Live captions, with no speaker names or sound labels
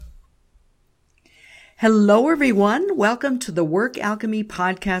Hello, everyone. Welcome to the Work Alchemy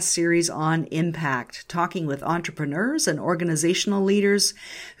podcast series on impact, talking with entrepreneurs and organizational leaders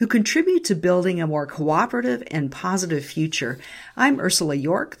who contribute to building a more cooperative and positive future. I'm Ursula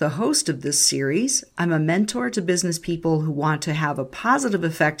York, the host of this series. I'm a mentor to business people who want to have a positive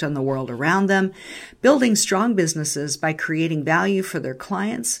effect on the world around them, building strong businesses by creating value for their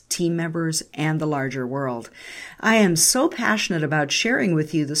clients, team members, and the larger world. I am so passionate about sharing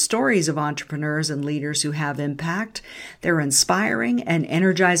with you the stories of entrepreneurs and leaders who have impact. They're inspiring and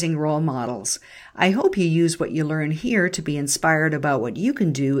energizing role models. I hope you use what you learn here to be inspired about what you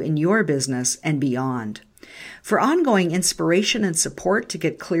can do in your business and beyond. For ongoing inspiration and support to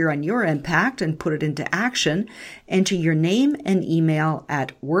get clear on your impact and put it into action, enter your name and email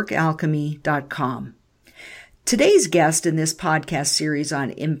at workalchemy.com. Today's guest in this podcast series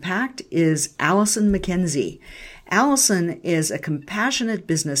on impact is Allison McKenzie. Allison is a compassionate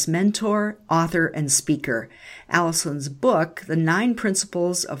business mentor, author, and speaker. Allison's book, The 9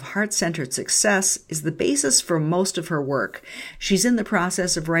 Principles of Heart-Centered Success, is the basis for most of her work. She's in the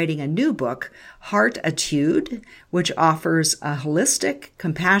process of writing a new book, Heartitude, which offers a holistic,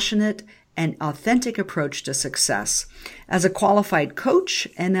 compassionate, and authentic approach to success. As a qualified coach,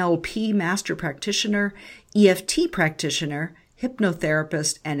 NLP master practitioner, EFT practitioner,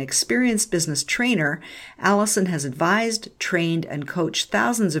 hypnotherapist, and experienced business trainer, Allison has advised, trained, and coached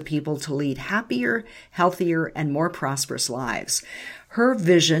thousands of people to lead happier, healthier, and more prosperous lives. Her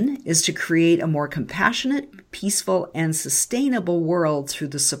vision is to create a more compassionate, peaceful, and sustainable world through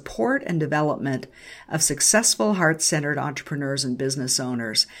the support and development of successful heart-centered entrepreneurs and business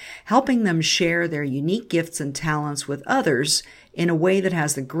owners, helping them share their unique gifts and talents with others in a way that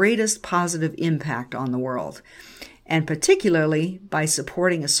has the greatest positive impact on the world, and particularly by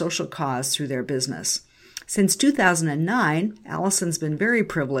supporting a social cause through their business. Since 2009, Allison's been very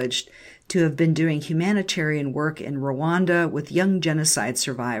privileged to have been doing humanitarian work in Rwanda with young genocide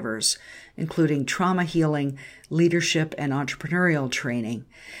survivors, including trauma healing, leadership, and entrepreneurial training.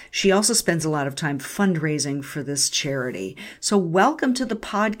 She also spends a lot of time fundraising for this charity. So welcome to the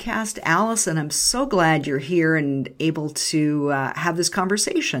podcast, Allison. I'm so glad you're here and able to have this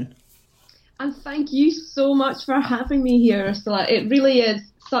conversation. And thank you so much for having me here, Ursula. It really is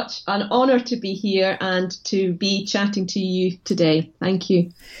such an honor to be here and to be chatting to you today. Thank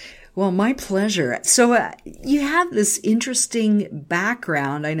you. Well, my pleasure. So you have this interesting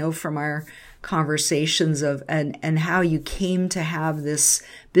background, I know from our conversations of and how you came to have this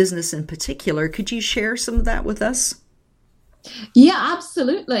business in particular. Could you share some of that with us? Yeah,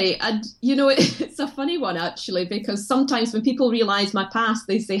 absolutely. And, it's a funny one, actually, because sometimes when people realize my past,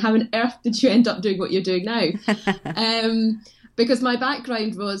 they say, how on earth did you end up doing what you're doing now? Because my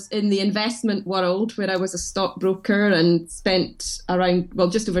background was in the investment world, where I was a stockbroker and spent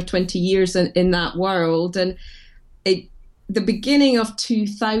just over 20 years in that world. And the beginning of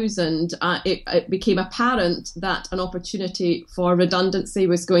 2000, it became apparent that an opportunity for redundancy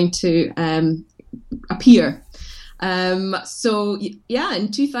was going to appear. In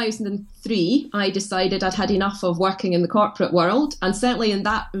 2003, I decided I'd had enough of working in the corporate world. And certainly in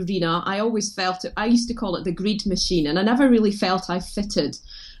that arena, I always felt I used to call it the greed machine, and I never really felt I fitted.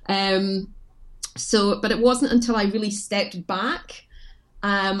 But it wasn't until I really stepped back.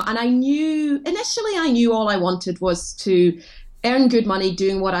 And I knew all I wanted was to earn good money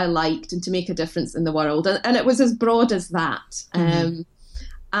doing what I liked and to make a difference in the world. And it was as broad as that. Mm-hmm.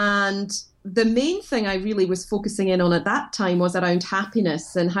 And the main thing I really was focusing in on at that time was around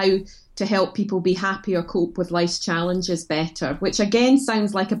happiness and how to help people be happy or cope with life's challenges better, which again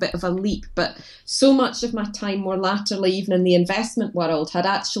sounds like a bit of a leap, but so much of my time more latterly, even in the investment world, had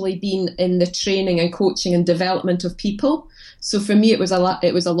actually been in the training and coaching and development of people. So for me, it was a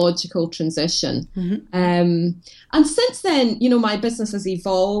logical transition. Mm-hmm. And since then, my business has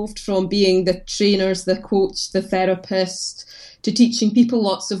evolved from being the trainers, the coach, the therapist, to teaching people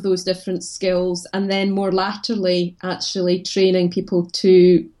lots of those different skills, and then more latterly actually training people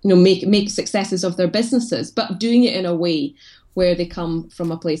to make successes of their businesses, but doing it in a way where they come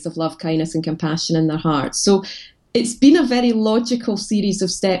from a place of love, kindness, and compassion in their hearts. So it's been a very logical series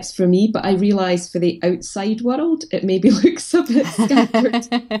of steps for me, but I realise for the outside world, it maybe looks a bit scattered.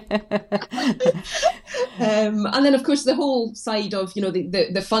 And then, of course, the whole side of,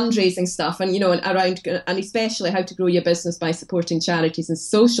 the fundraising stuff and around, and especially how to grow your business by supporting charities and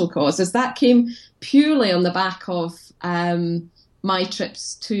social causes, that came purely on the back of my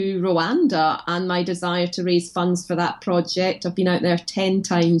trips to Rwanda and my desire to raise funds for that project. I've been out there 10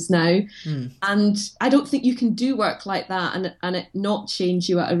 times now. And I don't think you can do work like that and it not change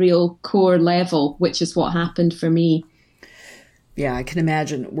you at a real core level, which is what happened for me. Yeah, I can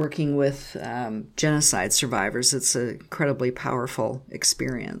imagine working with genocide survivors. It's an incredibly powerful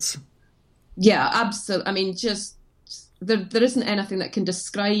experience. Yeah, absolutely. I mean, just there isn't anything that can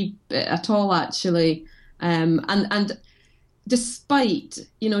describe it at all, actually. And despite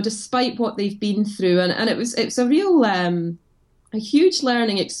what they've been through, and it's a real a huge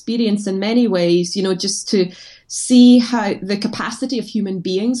learning experience in many ways. Just to see how the capacity of human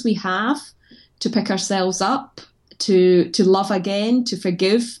beings we have to pick ourselves up, to love again, to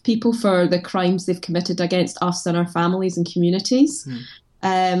forgive people for the crimes they've committed against us and our families and communities.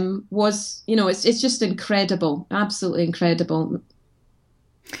 It's just incredible, absolutely incredible.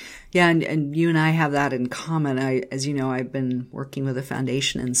 Yeah, and you and I have that in common. As you know, I've been working with a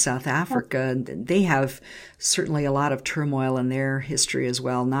foundation in South Africa, and they have certainly a lot of turmoil in their history as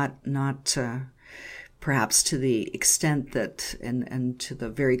well. Not perhaps to the extent that, and to the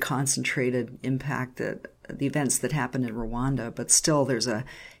very concentrated impact that the events that happened in Rwanda, but still there's a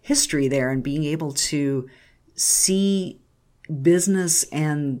history there, and being able to see business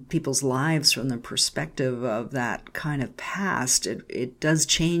and people's lives from the perspective of that kind of past, it does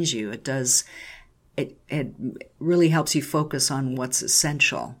change you. It really helps you focus on what's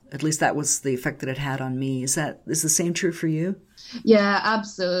essential. At least that was the effect that it had on me. Is the same true for you? Yeah,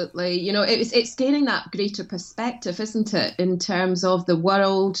 absolutely. It's gaining that greater perspective, isn't it, in terms of the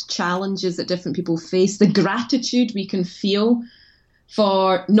world, challenges that different people face, the gratitude we can feel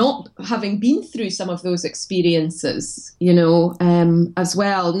for not having been through some of those experiences, as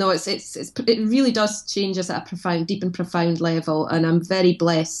well. No, it really does change us at a deep and profound level. And I'm very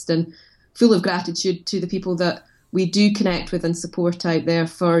blessed and full of gratitude to the people that we do connect with and support out there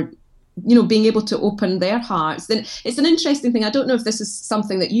for, being able to open their hearts. Then it's an interesting thing. I don't know if this is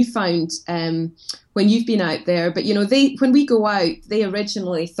something that you found when you've been out there, but when we go out, they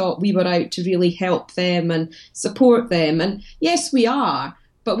originally thought we were out to really help them and support them. And yes, we are,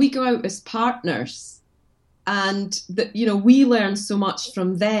 but we go out as partners, and we learn so much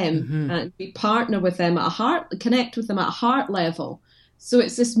from them, and we partner with them connect with them at a heart level. So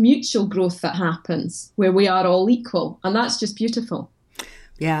it's this mutual growth that happens where we are all equal, and that's just beautiful.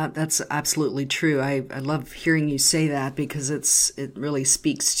 Yeah, that's absolutely true. I love hearing you say that, because it really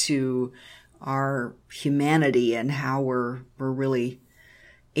speaks to our humanity and how we're really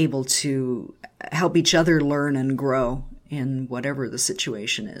able to help each other learn and grow in whatever the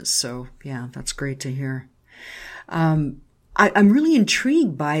situation is. So yeah, that's great to hear. I'm really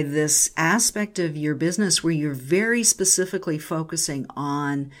intrigued by this aspect of your business where you're very specifically focusing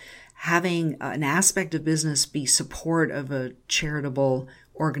on having an aspect of business be support of a charitable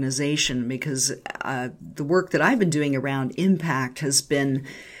organization, because the work that I've been doing around impact has been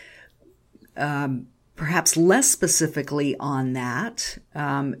perhaps less specifically on that.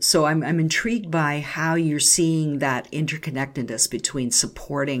 So I'm intrigued by how you're seeing that interconnectedness between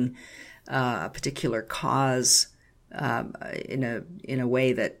supporting a particular cause in a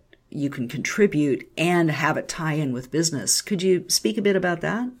way that you can contribute and have it tie in with business. Could you speak a bit about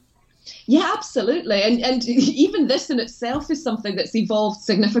that? Yeah, absolutely. And even this in itself is something that's evolved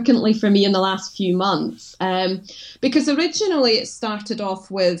significantly for me in the last few months. Because originally it started off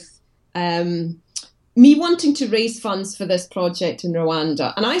with me wanting to raise funds for this project in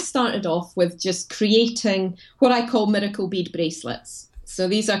Rwanda. And I started off with just creating what I call miracle bead bracelets. So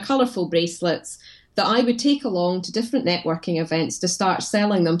these are colourful bracelets that I would take along to different networking events to start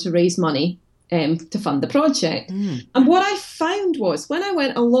selling them to raise money to fund the project. And what I found was when I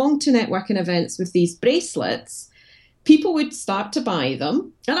went along to networking events with these bracelets, people would start to buy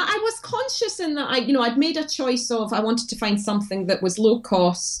them. And I was conscious in that I'd made a choice of, I wanted to find something that was low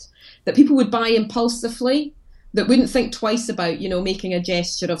cost, that people would buy impulsively, that wouldn't think twice about, making a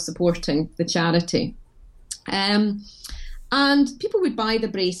gesture of supporting the charity. And people would buy the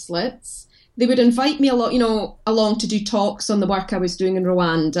bracelets. They would invite me along to do talks on the work I was doing in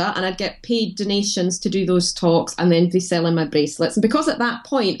Rwanda, and I'd get paid donations to do those talks and then be selling my bracelets. And because at that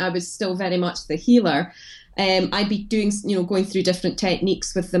point I was still very much the healer, I'd be doing, going through different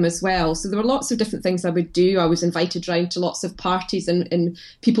techniques with them as well. So there were lots of different things I would do. I was invited round to lots of parties in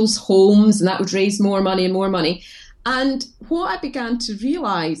people's homes, and that would raise more money and more money. And what I began to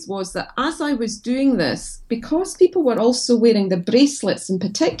realise was that as I was doing this, because people were also wearing the bracelets in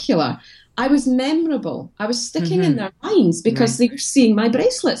particular, I was memorable. I was sticking in their minds because they were seeing my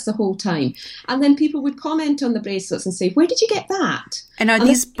bracelets the whole time. And then people would comment on the bracelets and say, "Where did you get that?" And are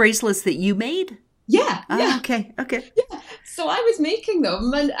these bracelets that you made? Yeah. Yeah. Okay. Yeah. So I was making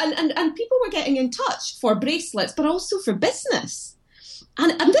them, and people were getting in touch for bracelets, but also for business.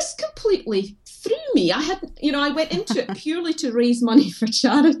 And this completely threw me. I went into it purely to raise money for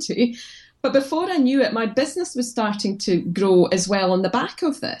charity. But before I knew it, my business was starting to grow as well on the back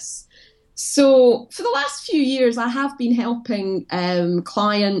of this. So for the last few years, I have been helping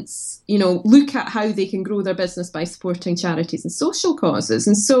clients, look at how they can grow their business by supporting charities and social causes.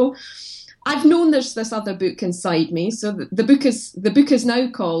 And so I've known there's this other book inside me. So the book is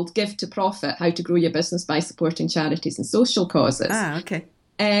now called Give to Profit: How to Grow Your Business by Supporting Charities and Social Causes. Okay.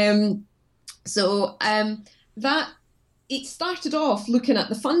 That it started off looking at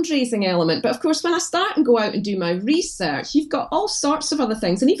the fundraising element. But of course, when I start and go out and do my research, you've got all sorts of other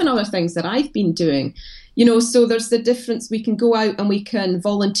things, and even other things that I've been doing. So there's the difference. We can go out and we can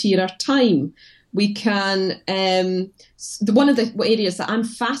volunteer our time. We can, one of the areas that I'm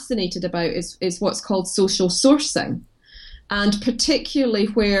fascinated about is what's called social sourcing. And particularly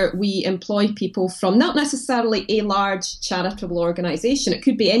where we employ people from not necessarily a large charitable organisation, it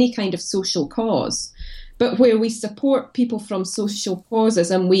could be any kind of social cause, but where we support people from social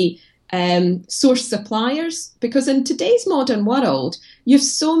causes and we source suppliers. Because in today's modern world, you have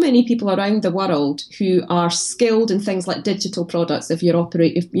so many people around the world who are skilled in things like digital products. If we're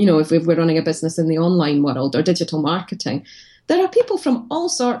running a business in the online world, or digital marketing, there are people from all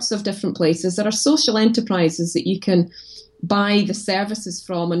sorts of different places. There are social enterprises that you can buy the services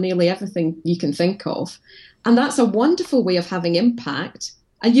from and nearly everything you can think of. And that's a wonderful way of having impact.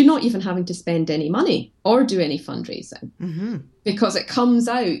 And you're not even having to spend any money or do any fundraising, because it comes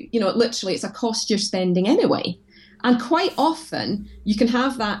out, literally it's a cost you're spending anyway. And quite often you can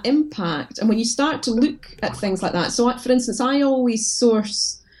have that impact. And when you start to look at things like that, so for instance, I always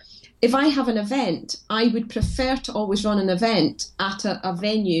source, if I have an event, I would prefer to always run an event at a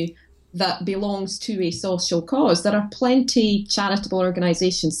venue that belongs to a social cause. There are plenty charitable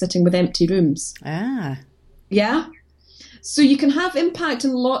organisations sitting with empty rooms. Yeah. So you can have impact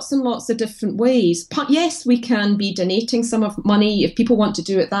in lots and lots of different ways. Yes, we can be donating some of money, if people want to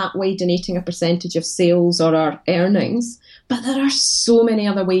do it that way, donating a percentage of sales or our earnings. But there are so many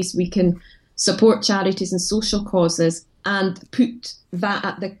other ways we can support charities and social causes and put that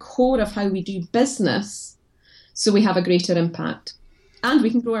at the core of how we do business, so we have a greater impact. And we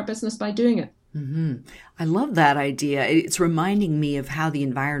can grow our business by doing it. I love that idea. It's reminding me of how the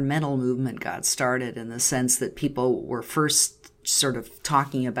environmental movement got started, in the sense that people were first sort of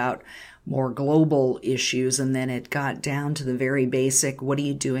talking about more global issues, and then it got down to the very basic, what are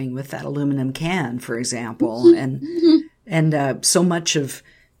you doing with that aluminum can, for example? And so much of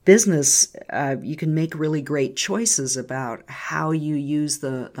business, you can make really great choices about how you use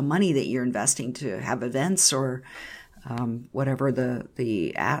the money that you're investing to have events or whatever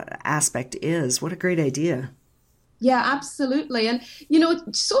the aspect is. What a great idea. Yeah, absolutely. And,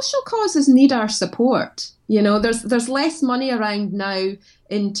 social causes need our support. There's less money around now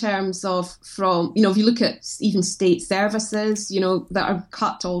in terms of if you look at even state services, that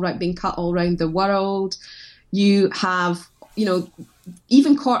are being cut all around the world. You have,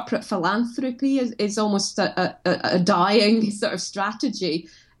 even corporate philanthropy is almost a dying sort of strategy,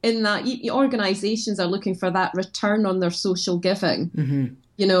 in that organisations are looking for that return on their social giving.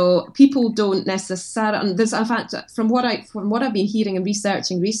 People don't necessarily, and there's, in fact, from what I've been hearing and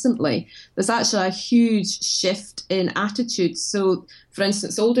researching recently, there's actually a huge shift in attitudes. So, for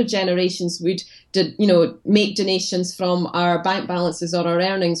instance, older generations would, make donations from our bank balances or our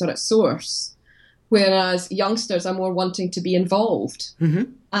earnings or at source, whereas youngsters are more wanting to be involved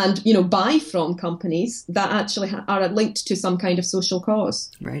and, buy from companies that actually are linked to some kind of social cause.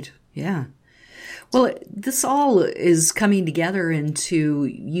 Right. Yeah. Well, this all is coming together into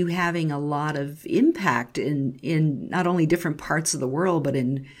you having a lot of impact in not only different parts of the world, but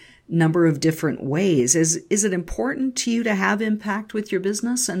in a number of different ways. Is it important to you to have impact with your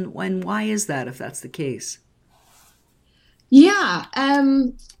business? And why is that, if that's the case? Yeah.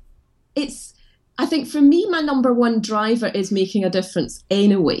 I think for me, my number one driver is making a difference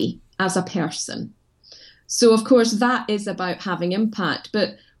anyway, as a person. So, of course, that is about having impact.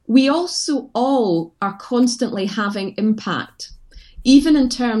 But we also all are constantly having impact, even in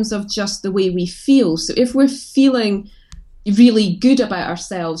terms of just the way we feel. So if we're feeling really good about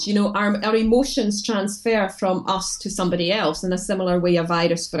ourselves, our emotions transfer from us to somebody else in a similar way a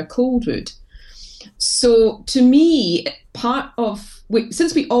virus for a cold would. So to me,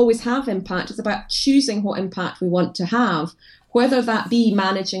 since we always have impact, it's about choosing what impact we want to have, whether that be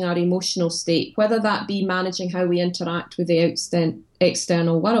managing our emotional state, whether that be managing how we interact with the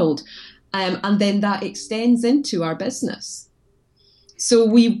external world, and then that extends into our business. So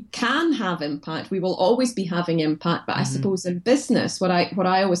we can have impact. We will always be having impact, but I suppose in business, what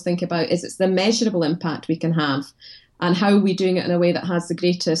I always think about is it's the measurable impact we can have, and how are we doing it in a way that has the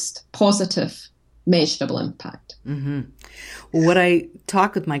greatest positive measurable impact. Mm-hmm. Well, what I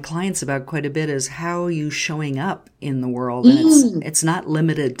talk with my clients about quite a bit is how are you showing up in the world? And it's not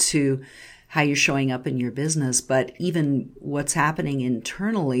limited to how you're showing up in your business, but even what's happening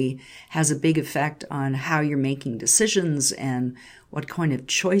internally has a big effect on how you're making decisions and what kind of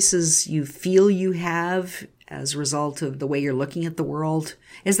choices you feel you have as a result of the way you're looking at the world.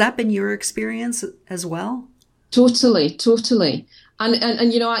 Has that been your experience as well? Totally.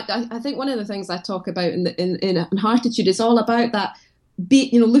 And you know, I think one of the things I talk about in Heartitude is all about that,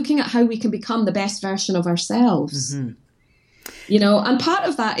 looking at how we can become the best version of ourselves. Mm-hmm. You know, and part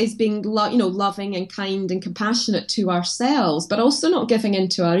of that is being, loving and kind and compassionate to ourselves, but also not giving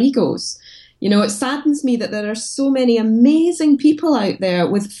into our egos. You know, it saddens me that there are so many amazing people out there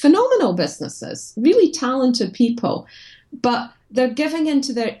with phenomenal businesses, really talented people, but they're giving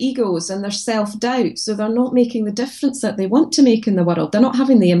into their egos and their self-doubt, so they're not making the difference that they want to make in the world. They're not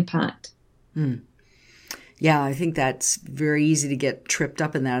having the impact. Yeah, I think that's very easy to get tripped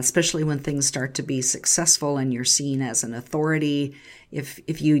up in that, especially when things start to be successful and you're seen as an authority.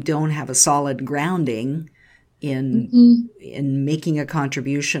 If you don't have a solid grounding in making a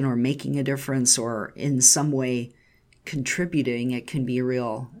contribution or making a difference or in some way contributing, it can be a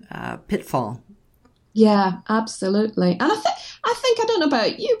real pitfall. Yeah, absolutely. And I think, I don't know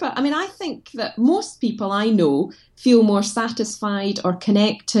about you, but I mean, I think that most people I know feel more satisfied or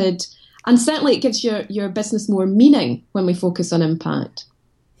connected. And certainly it gives your business more meaning when we focus on impact.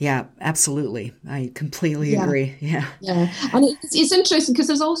 Yeah, absolutely. I completely agree. Yeah. And it's interesting because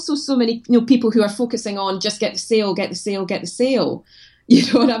there's also so many people who are focusing on just get the sale.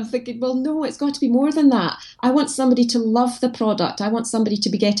 And I'm thinking, well, no, it's got to be more than that. I want somebody to love the product. I want somebody to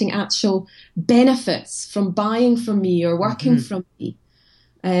be getting actual benefits from buying from me or working from me,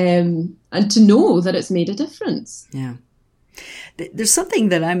 and to know that it's made a difference. Yeah. There's something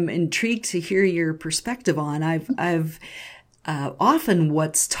that I'm intrigued to hear your perspective on. I've often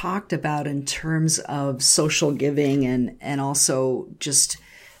what's talked about in terms of social giving and also just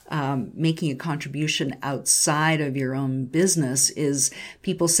making a contribution outside of your own business is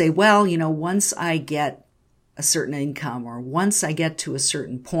people say, well, once I get a certain income or once I get to a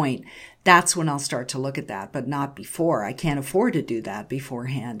certain point, that's when I'll start to look at that, but not before. I can't afford to do that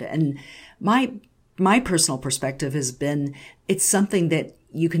beforehand. And my personal perspective has been it's something that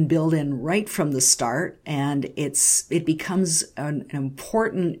you can build in right from the start, and it becomes an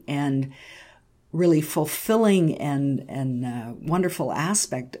important and really fulfilling and wonderful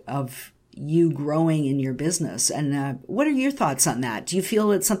aspect of you growing in your business. And what are your thoughts on that? Do you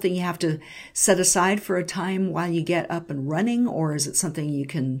feel it's something you have to set aside for a time while you get up and running, or is it something you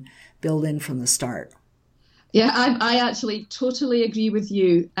can build in from the start? Yeah, I actually totally agree with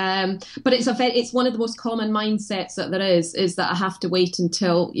you. But it's one of the most common mindsets that there is that I have to wait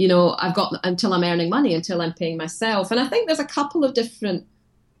until, until I'm earning money, until I'm paying myself. And I think there's a couple of different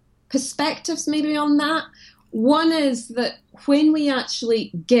perspectives maybe on that. One is that when we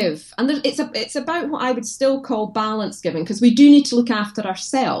actually give, and it's about what I would still call balanced giving, because we do need to look after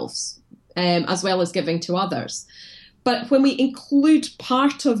ourselves as well as giving to others. But when we include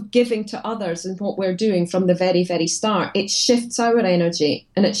part of giving to others in what we're doing from the very, very start, it shifts our energy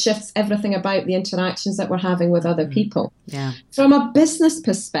and it shifts everything about the interactions that we're having with other people. Yeah. From a business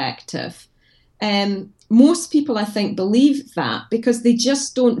perspective, most people, I think, believe that because they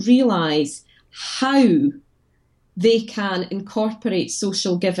just don't realise how they can incorporate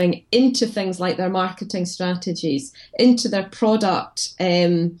social giving into things like their marketing strategies, into their product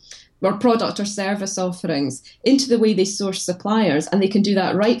or service offerings, into the way they source suppliers, and they can do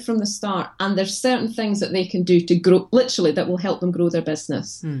that right from the start. And there's certain things that they can do to grow, literally, that will help them grow their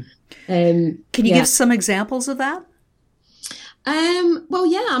business. Can you give some examples of that? Well,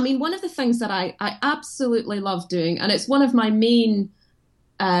 yeah. I mean, one of the things that I absolutely love doing, and it's one of my main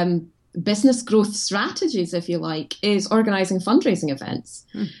business growth strategies, if you like, is organising fundraising events.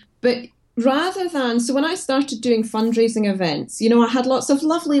 But rather than, so when I started doing fundraising events, I had lots of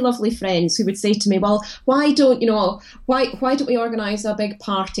lovely, lovely friends who would say to me, well, why don't we organise a big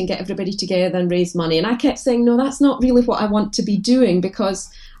party and get everybody together and raise money? And I kept saying, no, that's not really what I want to be doing,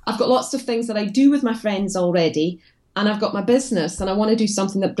 because I've got lots of things that I do with my friends already, and I've got my business, and I want to do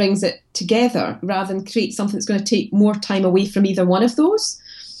something that brings it together rather than create something that's going to take more time away from either one of those.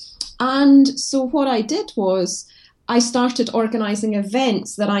 And so what I did was I started organising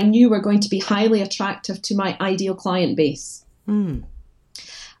events that I knew were going to be highly attractive to my ideal client base. And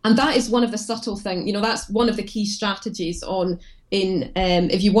that is one of the subtle things, that's one of the key strategies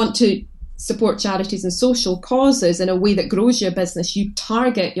if you want to support charities and social causes in a way that grows your business, you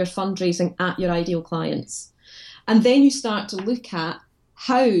target your fundraising at your ideal clients. And then you start to look at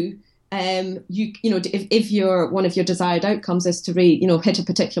how if one of your desired outcomes is to hit a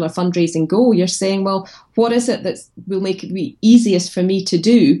particular fundraising goal, you're saying, well, what is it that will make it be easiest for me to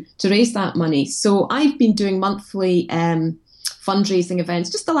do to raise that money? So I've been doing monthly fundraising events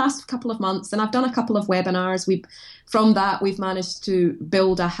just the last couple of months, and I've done a couple of webinars. From that, we've managed to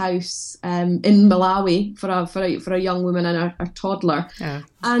build a house in Malawi for a young woman and a toddler. Yeah.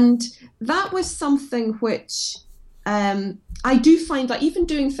 And that was something which I do find that even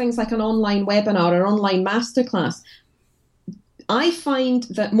doing things like an online webinar or online masterclass, I find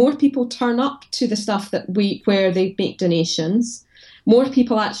that more people turn up to the stuff where they make donations. More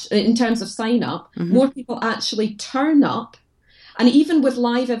people actually, in terms of sign up, more people actually turn up. And even with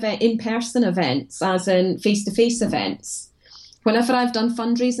live in-person events, as in face-to-face events, whenever I've done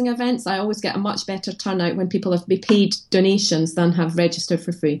fundraising events, I always get a much better turnout when people have paid donations than have registered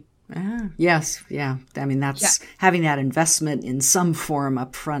for free. Yes, yeah. I mean, having that investment in some form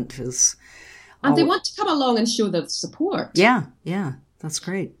up front is... And they want to come along and show their support. Yeah, that's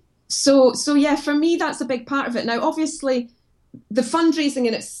great. So yeah, for me, that's a big part of it. Now, obviously, the fundraising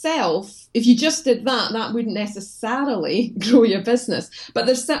in itself, if you just did that wouldn't necessarily grow your business. But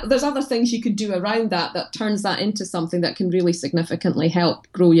there's other things you could do around that turns that into something that can really significantly help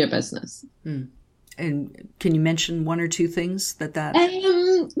grow your business. And can you mention one or two things that?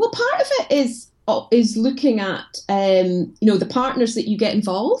 Well, part of it is looking at the partners that you get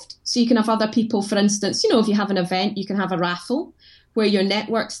involved. So you can have other people, for instance, if you have an event, you can have a raffle where your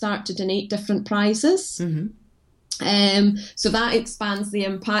network start to donate different prizes. So that expands the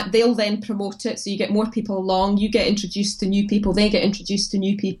impact. They'll then promote it, so you get more people along. You get introduced to new people. They get introduced to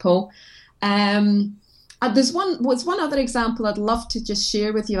new people. There's one other example I'd love to just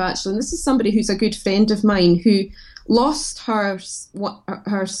share with you, actually. And this is somebody who's a good friend of mine who lost her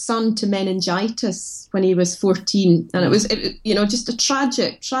son to meningitis when he was 14, and it was just a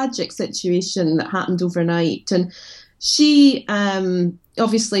tragic situation that happened overnight. And she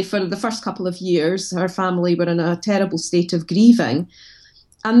obviously, for the first couple of years, her family were in a terrible state of grieving.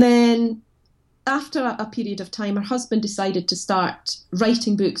 And then after a period of time, her husband decided to start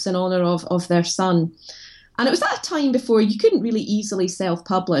writing books in honour of their son. And it was at a time before you couldn't really easily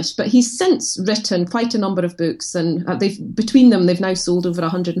self-publish, but he's since written quite a number of books, and between them they've now sold over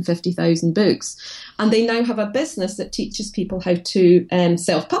 150,000 books. And they now have a business that teaches people how to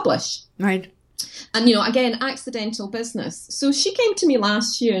self-publish. Right. And, again, accidental business. So she came to me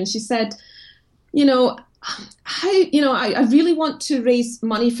last year and she said, I really want to raise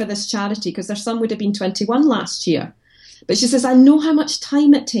money for this charity because their son would have been 21 last year. But she says, I know how much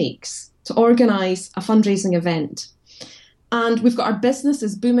time it takes to organise a fundraising event. And we've got our business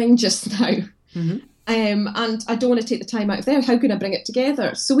is booming just now. And I don't want to take the time out of there. How can I bring it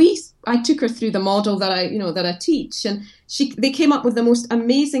together? So I took her through the model that I teach, and they came up with the most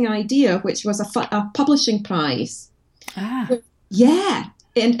amazing idea, which was a publishing prize. Yeah,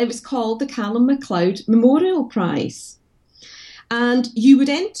 and it was called the Callum MacLeod Memorial Prize. And you would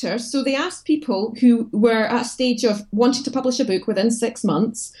enter. So they asked people who were at a stage of wanting to publish a book within 6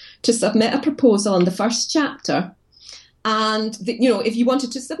 months to submit a proposal in the first chapter. And if you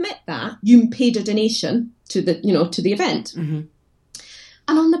wanted to submit that, you paid a donation to the event. And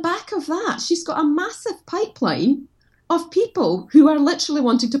on the back of that, she's got a massive pipeline of people who are literally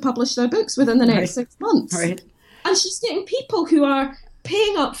wanting to publish their books within the next 6 months. Right. And she's getting people who are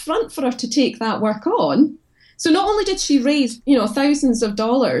paying up front for her to take that work on. So not only did she raise, thousands of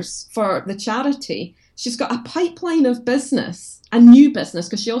dollars for the charity, she's got a pipeline of business, a new business,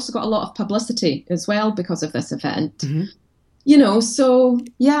 because she also got a lot of publicity as well because of this event. So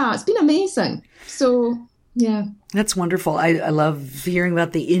yeah, it's been amazing. So yeah. That's wonderful. I love hearing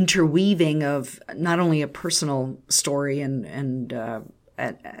about the interweaving of not only a personal story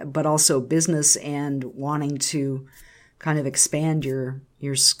but also business and wanting to kind of expand your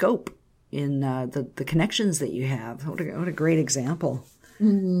scope in the connections that you have. What a great example.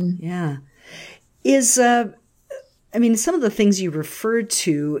 Yeah. Some of the things you referred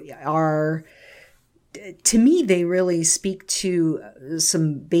to are, to me, they really speak to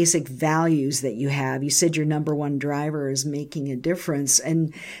some basic values that you have. You said your number one driver is making a difference.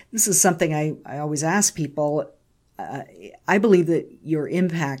 And this is something I always ask people. I believe that your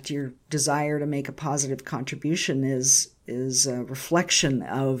impact, your desire to make a positive contribution is a reflection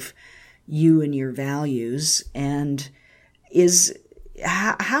of you and your values. And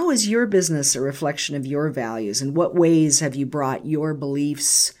how is your business a reflection of your values? In what ways have you brought your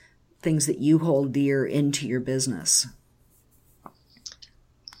beliefs, things that you hold dear, into your business?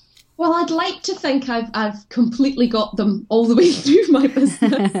 Well, I'd like to think I've completely got them all the way through my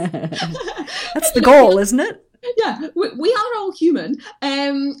business. That's the goal, isn't it? Yeah, Yeah, we are all human.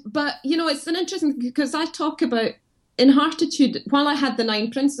 But, it's an interesting, because I talk about in Heartitude, while I had the 9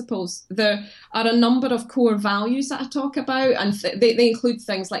 principles, there are a number of core values that I talk about. And they include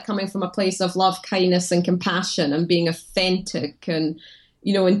things like coming from a place of love, kindness and compassion, and being authentic, and,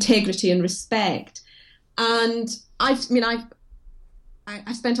 integrity and respect. And I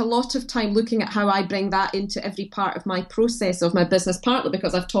spent a lot of time looking at how I bring that into every part of my process of my business, partly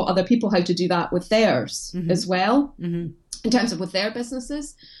because I've taught other people how to do that with theirs as well, in terms of with their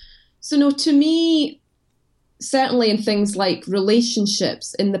businesses. So no, to me, certainly in things like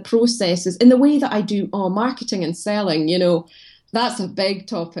relationships, in the processes, in the way that I do marketing and selling, that's a big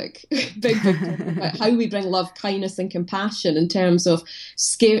topic, big topic about how we bring love, kindness and compassion in terms of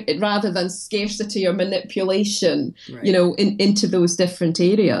rather than scarcity or manipulation, right, into those different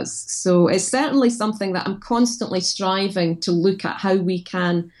areas. So it's certainly something that I'm constantly striving to look at how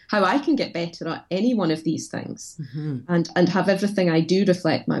I can get better at any one of these things, and have everything I do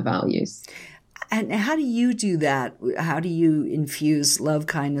reflect my values. And how do you do that? How do you infuse love,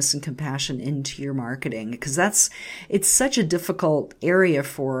 kindness, and compassion into your marketing? Because it's such a difficult area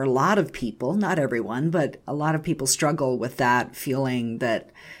for a lot of people, not everyone, but a lot of people struggle with that, feeling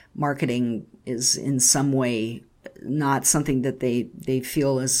that marketing is in some way not something that they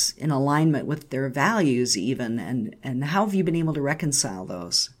feel is in alignment with their values even. And how have you been able to reconcile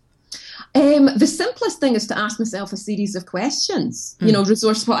those? The simplest thing is to ask myself a series of questions,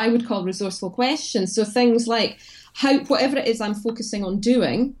 what I would call resourceful questions. So things like whatever it is I'm focusing on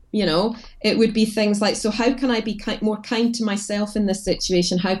doing, it would be things like, so how can I be more kind to myself in this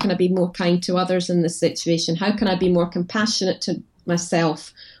situation? How can I be more kind to others in this situation? How can I be more compassionate to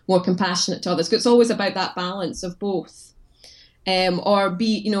myself, more compassionate to others? Because it's always about that balance of both. Or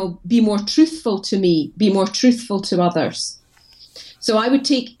be more truthful to me, be more truthful to others. So I would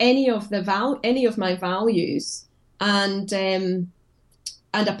take any of my values and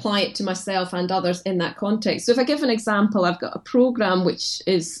apply it to myself and others in that context. So if I give an example, I've got a program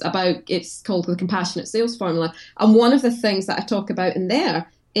it's called the Compassionate Sales Formula. And one of the things that I talk about in there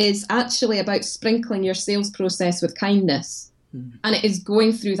is actually about sprinkling your sales process with kindness. And it is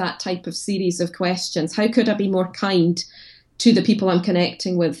going through that type of series of questions. How could I be more kind to the people I'm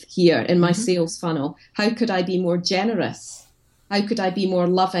connecting with here in my sales funnel? How could I be more generous? How could I be more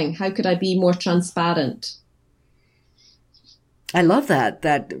loving? How could I be more transparent? I love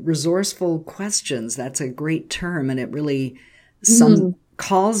that resourceful questions. That's a great term. And it really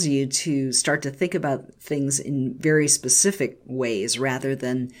calls you to start to think about things in very specific ways rather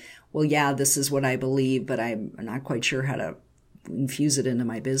than, well, yeah, this is what I believe, but I'm not quite sure how to infuse it into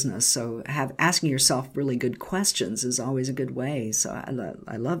my business. So asking yourself really good questions is always a good way. So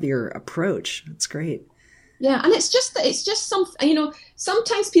I love your approach. It's great. Yeah, and it's just something,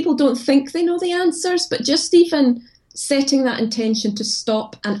 sometimes people don't think they know the answers, but just even setting that intention to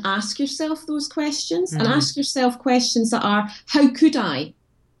stop and ask yourself those questions and ask yourself questions that are, how could I,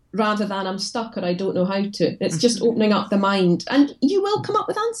 rather than I'm stuck or I don't know how to. It's just opening up the mind and you will come up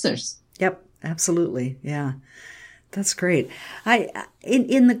with answers. Yep, absolutely. Yeah. That's great.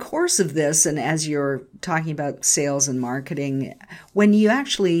 In the course of this, and as you're talking about sales and marketing, when you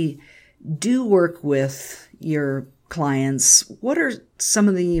actually do work with your clients, what are some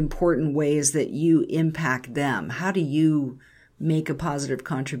of the important ways that you impact them? How do you make a positive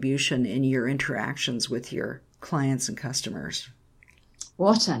contribution in your interactions with your clients and customers?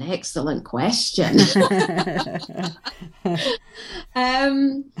 What an excellent question.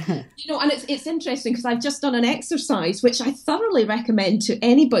 And it's interesting because I've just done an exercise which I thoroughly recommend to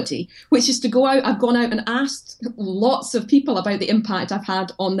anybody, which is to go out. I've gone out and asked lots of people about the impact I've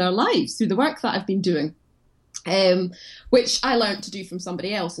had on their lives through the work that I've been doing, which I learned to do from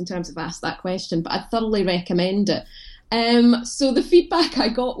somebody else in terms of ask that question, but I thoroughly recommend it. So the feedback I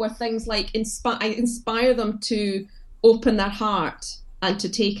got were things like I inspire them to open their heart and to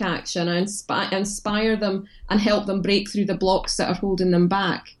take action. I inspire them and help them break through the blocks that are holding them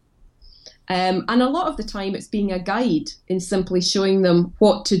back. And a lot of the time it's being a guide in simply showing them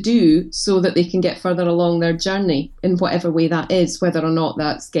what to do so that they can get further along their journey in whatever way that is, whether or not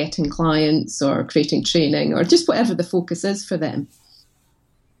that's getting clients or creating training or just whatever the focus is for them.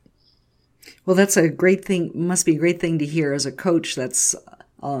 Well, that's a great thing. Must be a great thing to hear as a coach. That's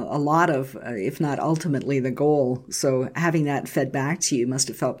a lot of, if not ultimately, the goal. So having that fed back to you must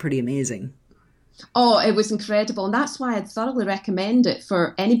have felt pretty amazing. Oh, it was incredible. And that's why I'd thoroughly recommend it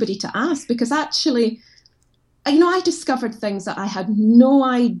for anybody to ask, because actually, I discovered things that I had no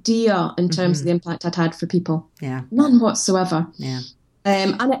idea in terms of the impact I'd had for people. Yeah. None whatsoever. Yeah.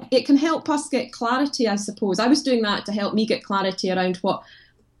 And it can help us get clarity, I suppose. I was doing that to help me get clarity around what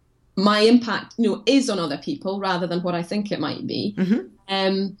my impact, is on other people rather than what I think it might be.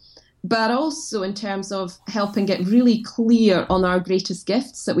 But also in terms of helping get really clear on our greatest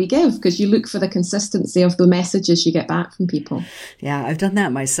gifts that we give, because you look for the consistency of the messages you get back from people. Yeah, I've done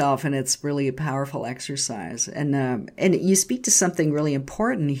that myself, and it's really a powerful exercise. And you speak to something really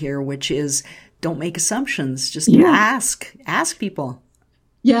important here, which is don't make assumptions. Just ask people.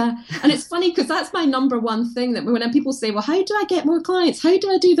 Yeah. And it's funny because that's my number one thing, that when people say, well, how do I get more clients? How do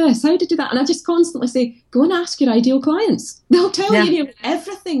I do this? How do I do that? And I just constantly say, go and ask your ideal clients. They'll tell you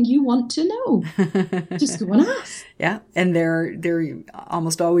everything you want to know. Just go and ask. Yeah. And they're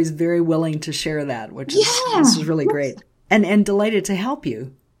almost always very willing to share that, which is really great. And delighted to help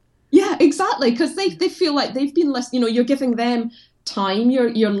you. Yeah, exactly. Because they feel like they've been listening, you're giving them time,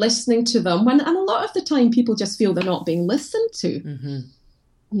 you're listening to them. And a lot of the time people just feel they're not being listened to. Mm-hmm.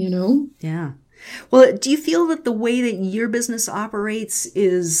 Yeah. Well, do you feel that the way that your business operates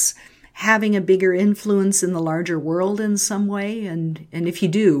is having a bigger influence in the larger world in some way? And if you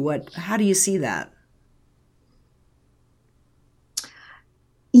do, how do you see that?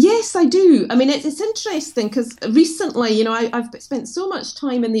 Yes, I do. I mean, it's interesting because recently, I've spent so much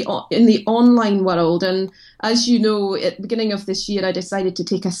time in the online world, and as you know, at the beginning of this year, I decided to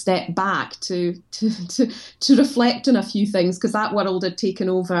take a step back to reflect on a few things, because that world had taken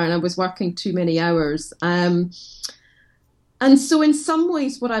over and I was working too many hours. And so, in some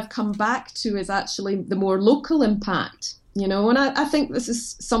ways, what I've come back to is actually the more local impact. And I think this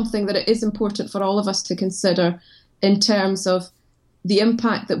is something that it is important for all of us to consider in terms of the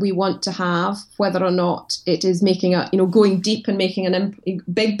impact that we want to have, whether or not it is making going deep and making a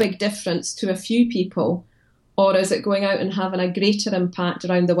big difference to a few people, or is it going out and having a greater impact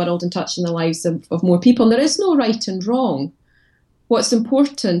around the world and touching the lives of more people? And there is no right and wrong. What's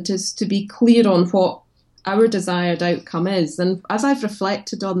important is to be clear on what our desired outcome is. And as I've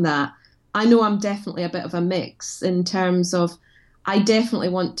reflected on that, I know I'm definitely a bit of a mix in terms of I definitely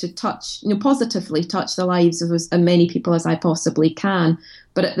want to positively touch the lives of as many people as I possibly can,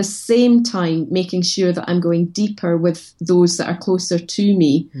 but at the same time, making sure that I'm going deeper with those that are closer to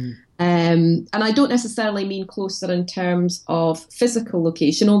me. And I don't necessarily mean closer in terms of physical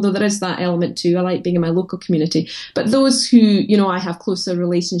location, although there is that element too. I like being in my local community, but those who, I have closer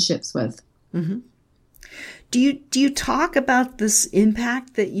relationships with. Mm-hmm. Do you talk about this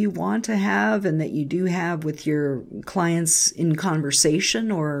impact that you want to have and that you do have with your clients in conversation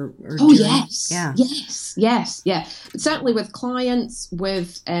or yes. Certainly with clients,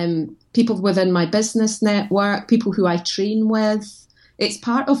 with people within my business network, people who I train with, it's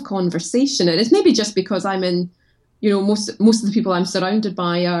part of conversation. And it's maybe just because I'm in, most of the people I'm surrounded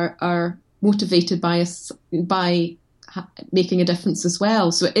by are motivated by making a difference as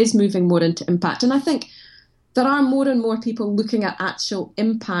well. So it is moving more into impact. And I think there are more and more people looking at actual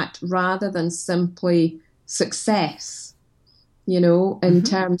impact rather than simply success, in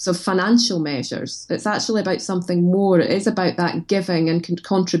terms of financial measures. It's actually about something more. It is about that giving and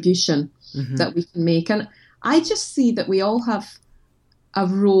contribution that we can make. And I just see that we all have a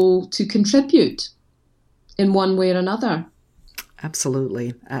role to contribute in one way or another.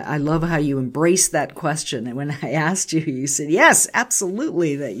 Absolutely. I love how you embrace that question. And when I asked you, you said, yes,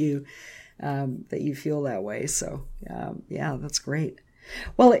 absolutely, that you feel that way. So, yeah, that's great.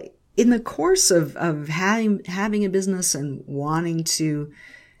 Well, in the course of having a business and wanting to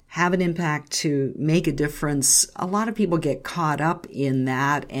have an impact, to make a difference, a lot of people get caught up in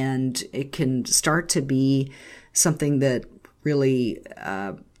that, and it can start to be something that really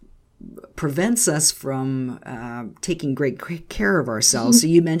prevents us from taking great care of ourselves. So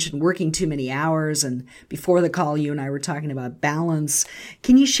you mentioned working too many hours, and before the call, you and I were talking about balance.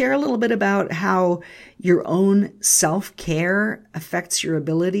 Can you share a little bit about how your own self-care affects your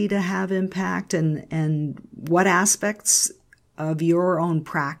ability to have impact, and what aspects of your own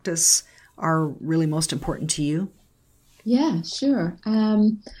practice are really most important to you? Yeah, sure.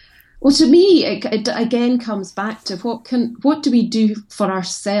 Well, to me, it again comes back to what do we do for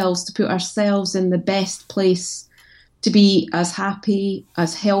ourselves to put ourselves in the best place to be as happy,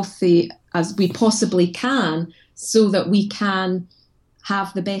 as healthy as we possibly can, so that we can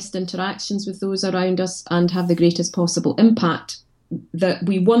have the best interactions with those around us and have the greatest possible impact that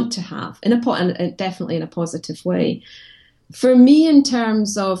we want to have, and definitely in a positive way. For me, in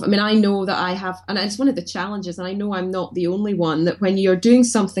terms of, I know that I have, and it's one of the challenges, and I know I'm not the only one, that when you're doing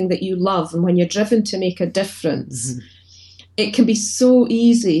something that you love and when you're driven to make a difference, it can be so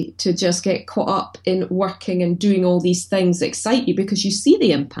easy to just get caught up in working and doing all these things that excite you because you see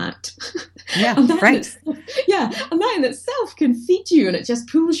the impact. Yeah, and right. And that in itself can feed you, and it just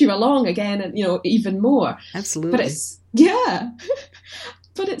pulls you along again, and even more. Absolutely. But it's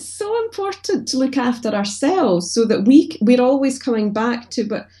but it's so important to look after ourselves so that we're always coming back to,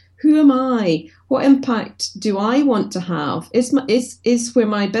 but who am I? What impact do I want to have? Is where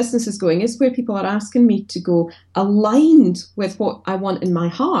my business is going, is where people are asking me to go aligned with what I want in my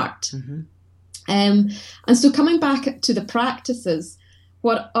heart? Mm-hmm. And so coming back to the practices,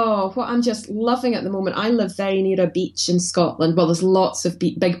 what I'm just loving at the moment, I live very near a beach in Scotland. Well, there's lots of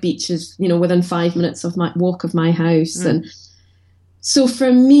big beaches, within 5 minutes of my walk of my house. And so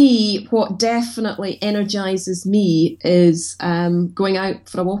for me, what definitely energizes me is going out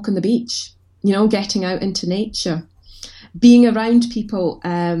for a walk on the beach, getting out into nature, being around people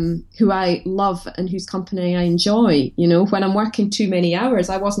who I love and whose company I enjoy. When I'm working too many hours,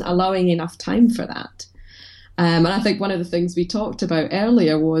 I wasn't allowing enough time for that. And I think one of the things we talked about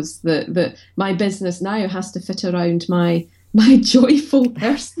earlier was that my business now has to fit around my joyful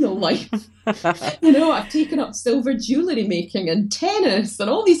personal life. I've taken up silver jewellery making and tennis and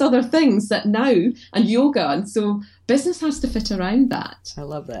all these other things that now, and yoga. And so business has to fit around that. I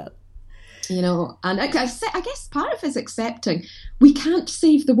love that. And I guess part of it is accepting we can't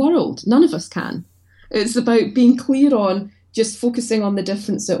save the world. None of us can. It's about being clear on just focusing on the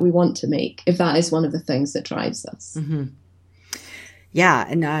difference that we want to make, if that is one of the things that drives us. Mm-hmm. Yeah,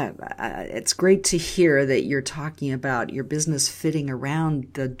 and it's great to hear that you're talking about your business fitting around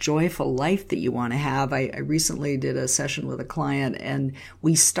the joyful life that you want to have. I recently did a session with a client, and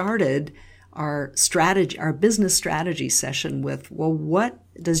we started our business strategy session with, well, what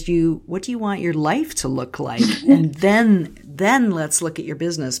do you want your life to look like? And then let's look at your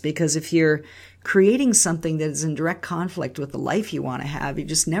business, because if you're creating something that is in direct conflict with the life you want to have, you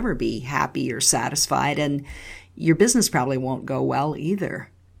just never be happy or satisfied, and your business probably won't go well either.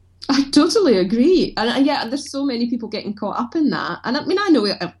 I totally agree. And there's so many people getting caught up in that. And I mean, I know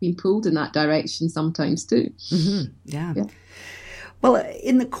I've been pulled in that direction sometimes too. Mm-hmm. Yeah. Well,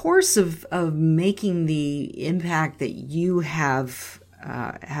 in the course of making the impact that you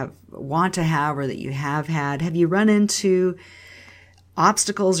want to have, or that you have had, have you run into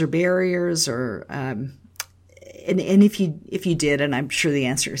obstacles or barriers, or and if you did, and I'm sure the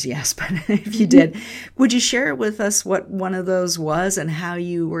answer is yes, but if you did, would you share with us what one of those was and how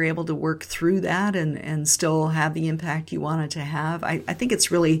you were able to work through that and still have the impact you wanted to have? I think it's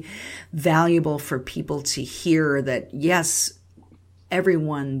really valuable for people to hear that, yes,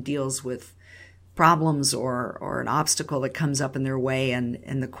 everyone deals with problems or an obstacle that comes up in their way,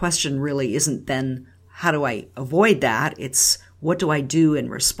 and the question really isn't then, how do I avoid that? It's, what do I do in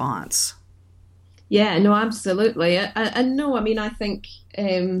response? Yeah, no, absolutely. And no, I mean, I think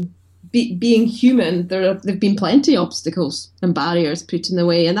being human, there've been plenty of obstacles and barriers put in the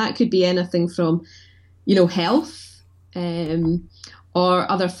way, and that could be anything from, health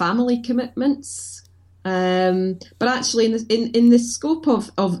or other family commitments. But actually, in the scope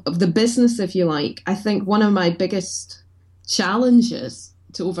of the business, if you like, I think one of my biggest challenges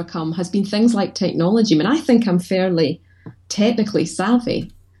to overcome has been things like technology. I mean, I think I'm fairly technically savvy.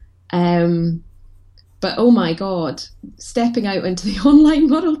 But oh my God, stepping out into the online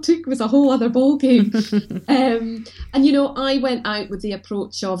world was a whole other ballgame. And I went out with the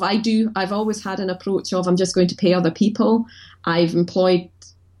approach of, I've always had an approach of, I'm just going to pay other people. I've employed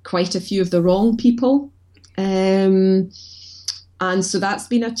quite a few of the wrong people. And so that's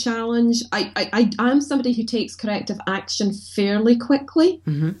been a challenge. I'm somebody who takes corrective action fairly quickly.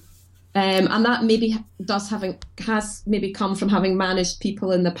 Mm-hmm. And that maybe has maybe come from having managed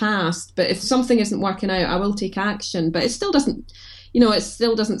people in the past. But if something isn't working out, I will take action. But it still doesn't,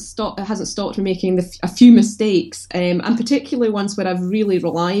 stop. It hasn't stopped me making a few mistakes, and particularly ones where I've really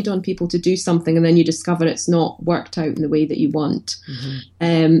relied on people to do something, and then you discover it's not worked out in the way that you want.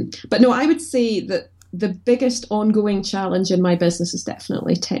 Mm-hmm. But no, I would say that the biggest ongoing challenge in my business is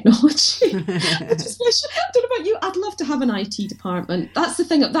definitely technology. I don't know about you. I'd love to have an IT department. That's the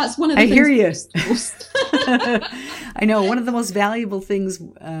thing. That's one of the things. I hear you. I know one of the most valuable things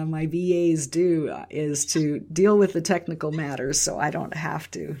my VAs do is to deal with the technical matters, so I don't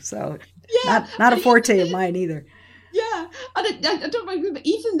have to. So not a forte of mine either. Yeah, and I don't mind, but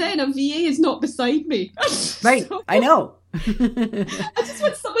even then, a VA is not beside me. Right, so, I know. I just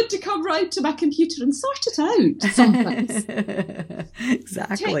want someone to come round to my computer and sort it out sometimes.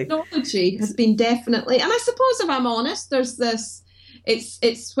 Exactly. Technology has been definitely, and I suppose if I'm honest, there's this,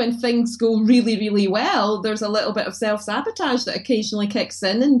 it's when things go really, really well, there's a little bit of self-sabotage that occasionally kicks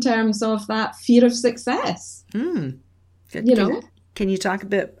in terms of that fear of success. Can you talk a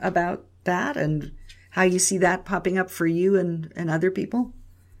bit about that and how you see that popping up for you and other people?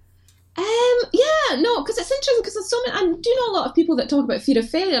 Yeah, no, because it's interesting, because there's so many, I do know a lot of people that talk about fear of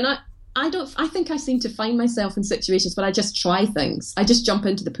failure, and I think I seem to find myself in situations where I just try things. I just jump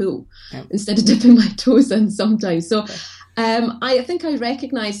into the pool instead of dipping my toes in sometimes. So I think I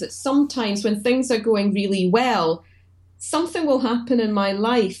recognise that sometimes when things are going really well, something will happen in my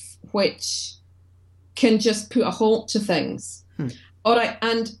life which can just put a halt to things.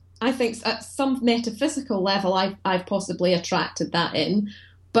 And I think at some metaphysical level, I've possibly attracted that in,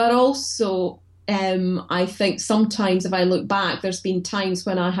 but also I think sometimes if I look back, there's been times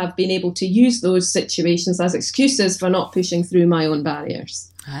when I have been able to use those situations as excuses for not pushing through my own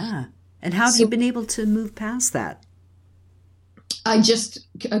barriers. And how have you been able to move past that? I just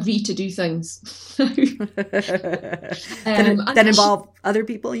agree to do things. that involve other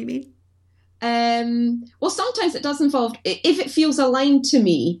people, you mean? Well, sometimes it does involve, if it feels aligned to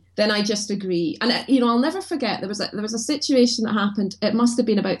me, then I just agree. And, I'll never forget, there was a situation that happened, it must have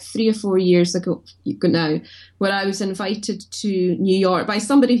been about 3 or 4 years ago now, where I was invited to New York by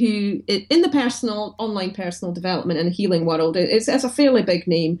somebody who, in the online personal development and healing world, it's a fairly big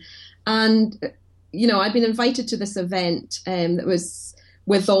name. And, I'd been invited to this event that was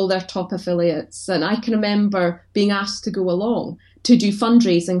with all their top affiliates. And I can remember being asked to go along to do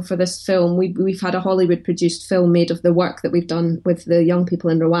fundraising for this film. We've had a Hollywood-produced film made of the work that we've done with the young people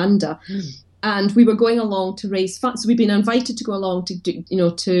in Rwanda. And we were going along to raise funds. So we've been invited to go along to get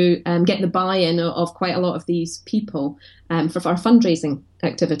the buy-in of quite a lot of these people for our fundraising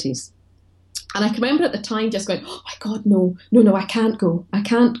activities. And I can remember at the time just going, oh my God, no, I can't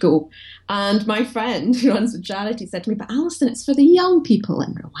go. And my friend who runs the charity said to me, but Alison, it's for the young people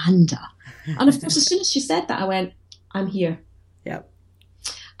in Rwanda. And of course, as soon as she said that, I went, I'm here. Yep.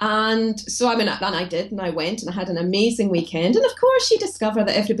 And so, and I did, and I went, and I had an amazing weekend. And of course, you discover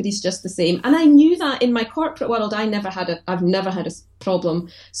that everybody's just the same. And I knew that in my corporate world, I've never had a problem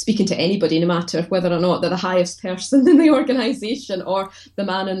speaking to anybody, no matter whether or not they're the highest person in the organisation or the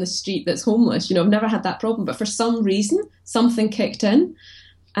man in the street that's homeless. I've never had that problem. But for some reason, something kicked in.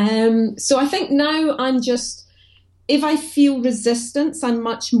 So I think now I'm just, if I feel resistance, I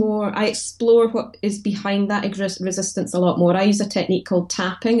explore what is behind that resistance a lot more. I use a technique called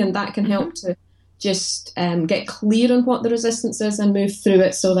tapping, and that can help to just get clear on what the resistance is and move through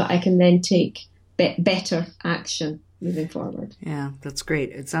it so that I can then take better action moving forward. Yeah, that's great.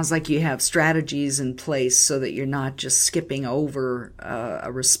 It sounds like you have strategies in place so that you're not just skipping over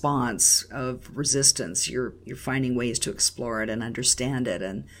a response of resistance. You're finding ways to explore it and understand it,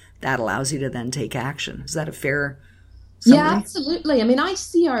 and that allows you to then take action. Is that a fair summary? Yeah, absolutely. I mean, I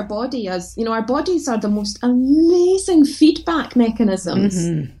see our body as, our bodies are the most amazing feedback mechanisms.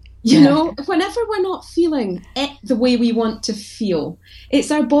 Whenever we're not feeling it the way we want to feel, it's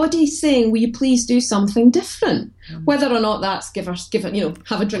our body saying, will you please do something different? Whether or not that's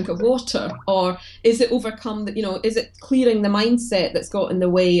have a drink of water, or is it overcome that, is it clearing the mindset that's got in the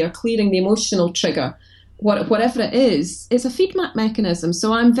way, or clearing the emotional trigger? Whatever it is, it's a feedback mechanism.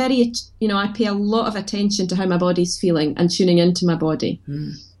 So I'm very, I pay a lot of attention to how my body's feeling and tuning into my body.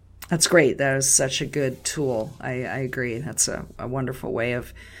 That's great. That is such a good tool. I agree. That's a wonderful way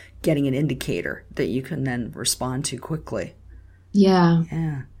of getting an indicator that you can then respond to quickly. Yeah.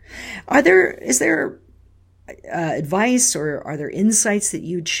 Is there advice, or are there insights that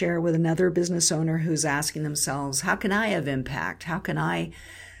you'd share with another business owner who's asking themselves, how can I have impact? How can I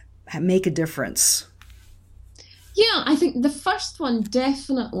make a difference? Yeah, I think the first one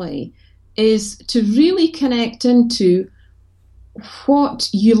definitely is to really connect into what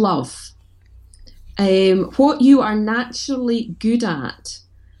you love, what you are naturally good at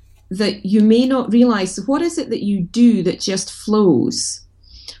that you may not realize. So what is it that you do that just flows?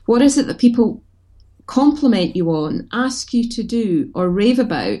 What is it that people compliment you on, ask you to do, or rave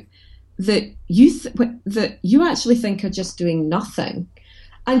about that you actually think are just doing nothing?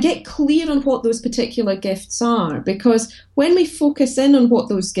 And get clear on what those particular gifts are, because when we focus in on what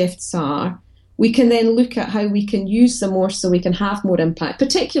those gifts are, we can then look at how we can use them more so we can have more impact,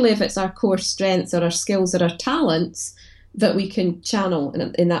 particularly if it's our core strengths or our skills or our talents that we can channel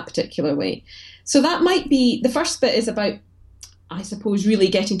in that particular way. So that might be, the first bit is about, I suppose, really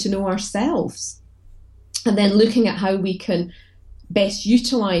getting to know ourselves, and then looking at how we can best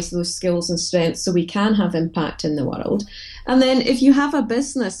utilize those skills and strengths so we can have impact in the world. And then if you have a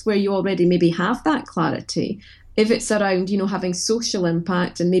business where you already maybe have that clarity, if it's around, having social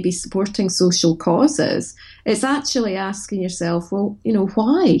impact and maybe supporting social causes, it's actually asking yourself, well,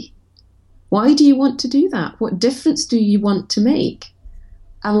 why? Why do you want to do that? What difference do you want to make?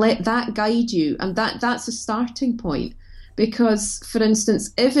 And let that guide you. And that's a starting point. Because, for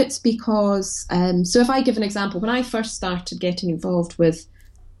instance, if it's because, so if I give an example, when I first started getting involved with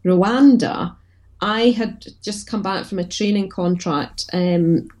Rwanda, I had just come back from a training contract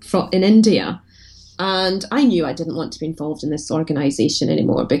in India. And I knew I didn't want to be involved in this organisation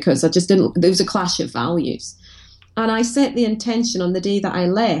anymore because I just didn't, there was a clash of values. And I set the intention on the day that I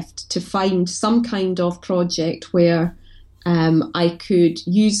left to find some kind of project where I could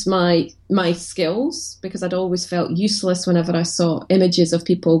use my skills, because I'd always felt useless whenever I saw images of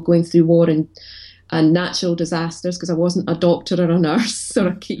people going through war and natural disasters, because I wasn't a doctor or a nurse or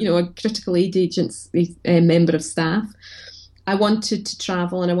a critical aid agency member of staff. I wanted to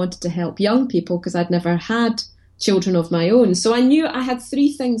travel and I wanted to help young people because I'd never had children of my own. So I knew I had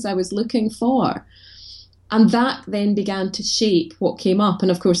 3 things I was looking for. And that then began to shape what came up. And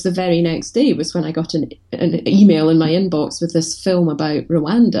of course, the very next day was when I got an email in my inbox with this film about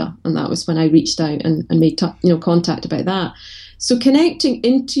Rwanda. And that was when I reached out and made contact about that. So connecting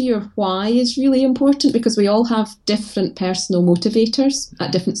into your why is really important, because we all have different personal motivators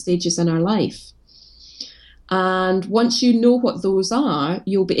at different stages in our life. And once you know what those are,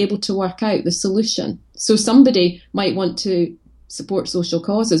 you'll be able to work out the solution. So somebody might want to support social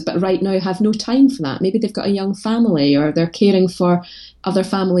causes, but right now have no time for that. Maybe they've got a young family, or they're caring for other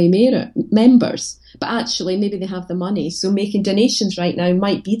family members, but actually maybe they have the money. So making donations right now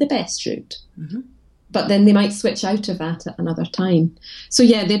might be the best route. Mm-hmm. But then they might switch out of that at another time. So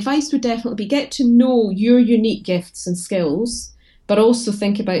yeah, the advice would definitely be get to know your unique gifts and skills, but also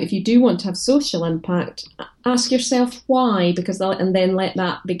think about, if you do want to have social impact, ask yourself why, and then let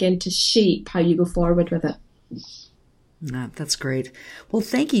that begin to shape how you go forward with it. That's great. Well,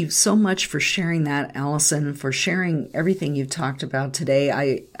 thank you so much for sharing that, Alison, for sharing everything you've talked about today.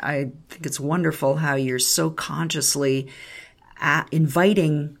 I think it's wonderful how you're so consciously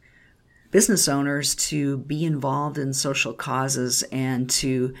inviting business owners to be involved in social causes and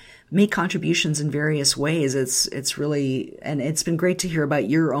to make contributions in various ways. It's really, and it's been great to hear about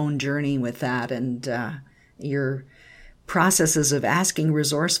your own journey with that and your processes of asking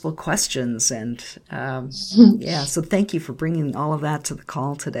resourceful questions. And so thank you for bringing all of that to the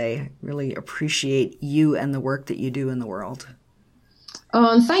call today. I really appreciate you and the work that you do in the world.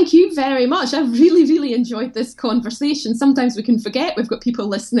 Oh, and thank you very much. I've really, really enjoyed this conversation. Sometimes we can forget we've got people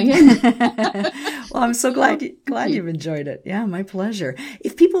listening in. Well, I'm so glad you've enjoyed it. Yeah, my pleasure.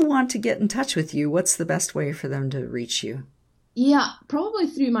 If people want to get in touch with you, what's the best way for them to reach you? Yeah, probably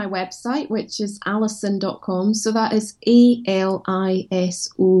through my website, which is alison.com. So that is ALISOUN.com.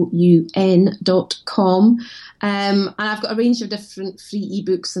 And I've got a range of different free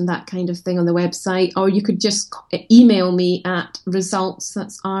ebooks and that kind of thing on the website. Or you could just email me at results,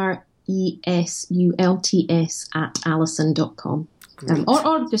 that's RESULTS @alison.com.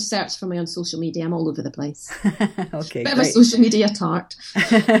 Or just search for me on social media. I'm all over the place. Okay, Bit of a social media tart.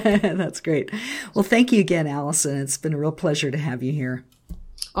 That's great. Well, thank you again, Alison. It's been a real pleasure to have you here.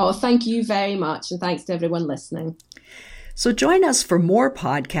 Oh, thank you very much. And thanks to everyone listening. So join us for more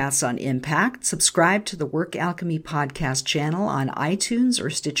podcasts on impact. Subscribe to the Work Alchemy podcast channel on iTunes or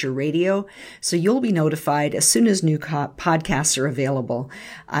Stitcher Radio so you'll be notified as soon as new podcasts are available.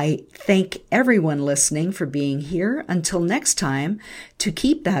 I thank everyone listening for being here. Until next time, to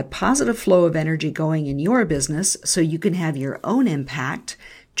keep that positive flow of energy going in your business so you can have your own impact,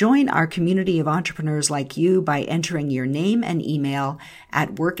 join our community of entrepreneurs like you by entering your name and email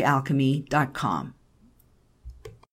at workalchemy.com.